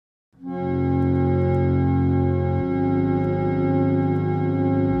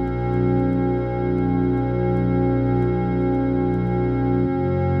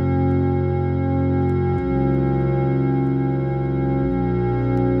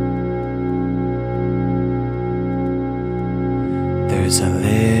There's a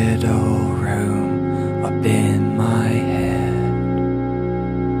little room up in my head,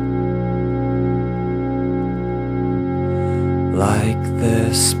 like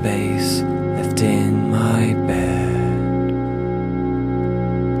the space left in my bed,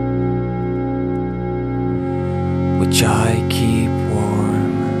 which I keep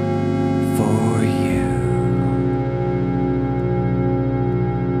warm for you.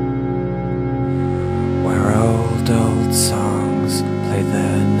 Where old songs play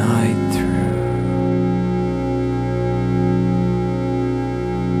the night through,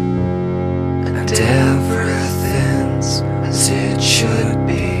 and everything's as it should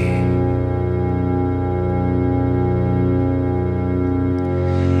be.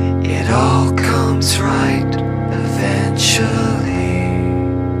 It all comes right eventually.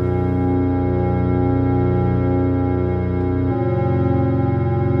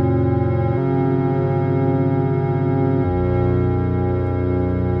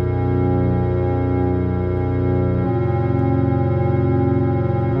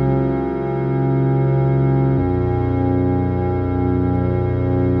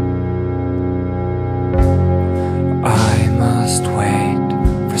 I must wait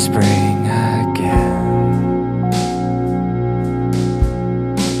for spring again.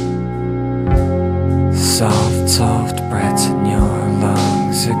 Soft, soft breaths in your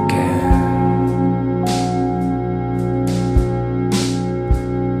lungs again.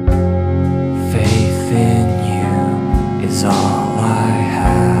 Faith in you is all I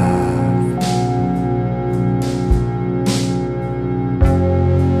have.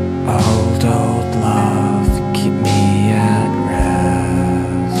 Old love, keep me at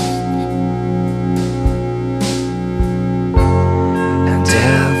rest. And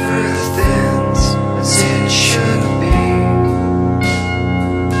everything's as it should be.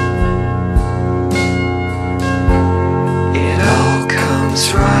 It all comes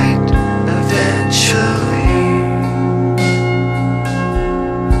right eventually.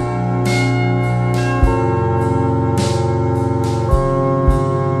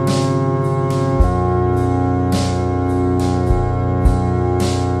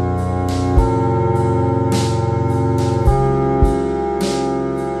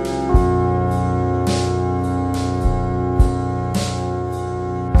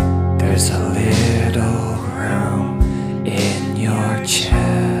 There's a little room in your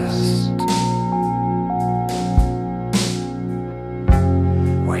chest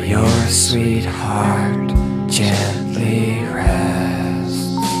where your sweetheart gently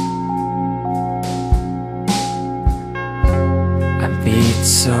rests and beats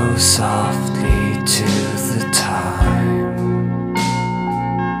so softly to the time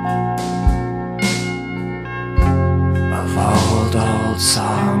of old songs.